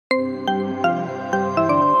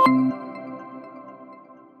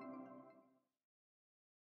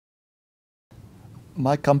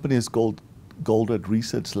My company is Goldratt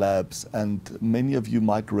Research Labs, and many of you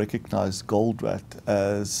might recognize Goldratt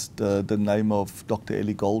as the name of Dr.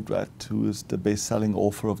 Eli Goldratt, who is the best-selling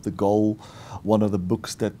author of The Goal, one of the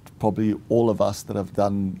books that probably all of us that have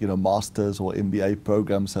done masters or MBA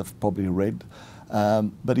programs have probably read.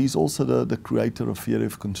 But he's also the creator of Theory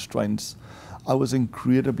of Constraints. I was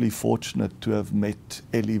incredibly fortunate to have met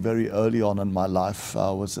Eli very early on in my life.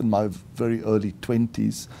 I was in my very early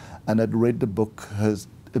 20s and had read the book, has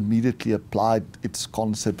immediately applied its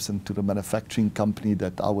concepts into the manufacturing company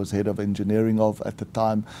that I was head of engineering of at the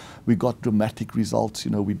time. We got dramatic results.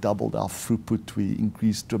 We doubled our throughput. We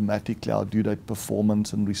increased dramatically our due date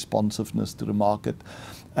performance and responsiveness to the market.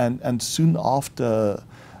 And soon after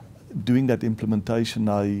doing that implementation,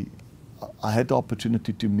 I had the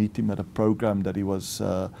opportunity to meet him at a program that he was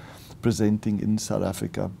presenting in South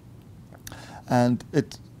Africa. And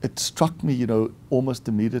it struck me, almost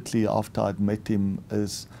immediately after I'd met him,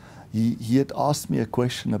 is he had asked me a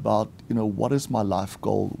question about, what is my life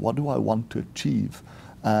goal? What do I want to achieve?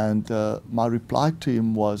 And my reply to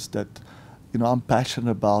him was that, I'm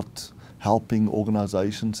passionate about helping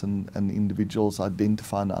organizations and individuals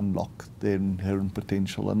identify and unlock their inherent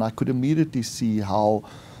potential. And I could immediately see how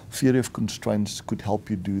Theory of Constraints could help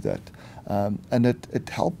you do that. And it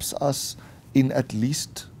helps us in at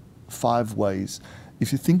least 5 ways.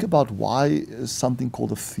 If you think about why something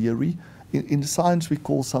called a theory, in science we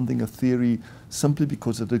call something a theory simply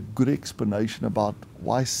because it's a good explanation about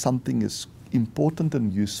why something is important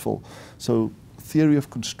and useful. So Theory of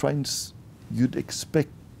Constraints, you'd expect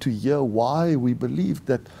to hear why we believe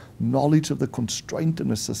that knowledge of the constraint in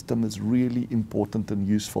a system is really important and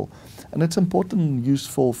useful. And it's important and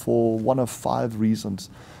useful for one of 5 reasons.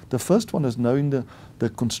 The first one is knowing the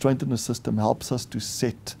constraint in a system helps us to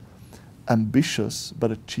set ambitious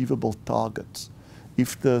but achievable targets.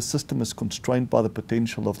 If the system is constrained by the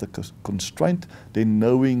potential of the constraint, then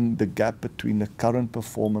knowing the gap between the current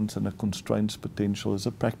performance and the constraint's potential is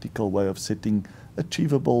a practical way of setting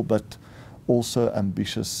achievable but also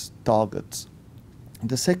ambitious targets.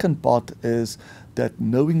 The second part is that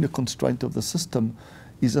knowing the constraint of the system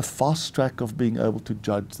is a fast track of being able to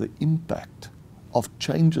judge the impact of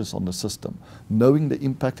changes on the system. Knowing the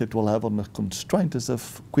impact it will have on the constraint is a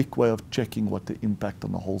quick way of checking what the impact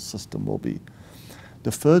on the whole system will be.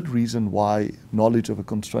 The third reason why knowledge of a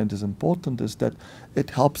constraint is important is that it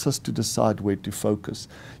helps us to decide where to focus.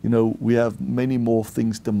 We have many more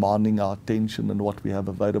things demanding our attention than what we have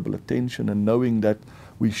available attention, and knowing that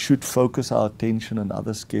we should focus our attention and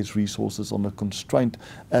other scarce resources on a constraint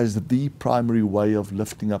as the primary way of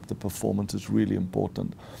lifting up the performance is really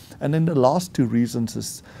important. And then the last 2 reasons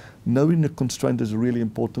is knowing the constraint is really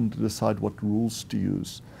important to decide what rules to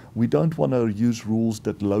use. We don't want to use rules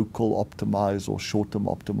that local optimize or short-term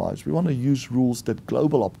optimize. We want to use rules that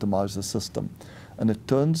global optimize the system. And it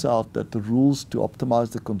turns out that the rules to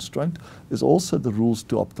optimize the constraint is also the rules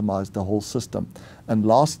to optimize the whole system. And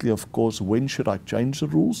lastly, of course, when should I change the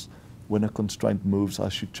rules? When a constraint moves, I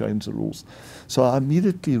should change the rules. So I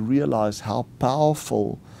immediately realized how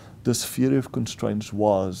powerful this theory of constraints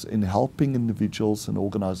was in helping individuals and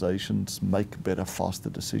organizations make better, faster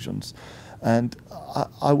decisions. And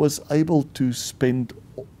I was able to spend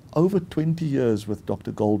over 20 years with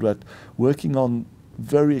Dr. Goldratt working on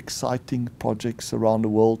very exciting projects around the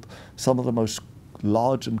world, some of the most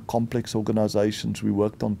large and complex organizations we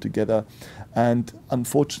worked on together. And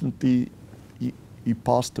unfortunately, he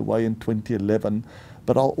passed away in 2011.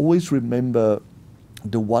 But I'll always remember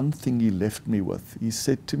the one thing he left me with. He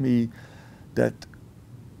said to me that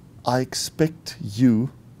I expect you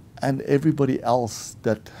and everybody else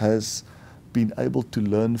that has been able to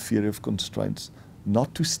learn Theory of Constraints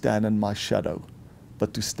not to stand in my shadow,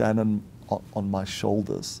 but to stand on my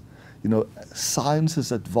shoulders. Science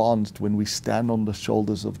is advanced when we stand on the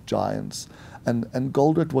shoulders of giants. And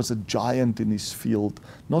Goldratt was a giant in his field,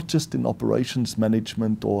 not just in operations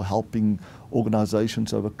management or helping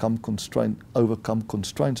organizations overcome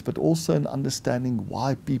constraints, but also in understanding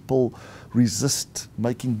why people resist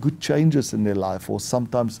making good changes in their life or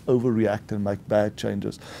sometimes overreact and make bad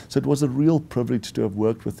changes. So it was a real privilege to have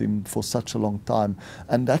worked with him for such a long time.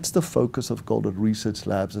 And that's the focus of Goldratt Research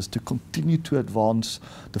Labs, is to continue to advance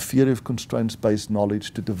the theory of constraints-based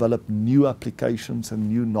knowledge, to develop new applications and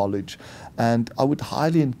new knowledge. And I would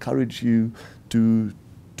highly encourage you to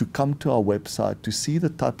come to our website to see the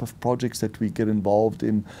type of projects that we get involved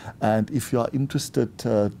in. And if you are interested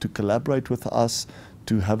to collaborate with us,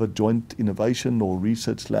 to have a joint innovation or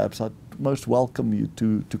research labs, I'd most welcome you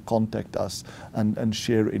to contact us and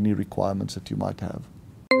share any requirements that you might have.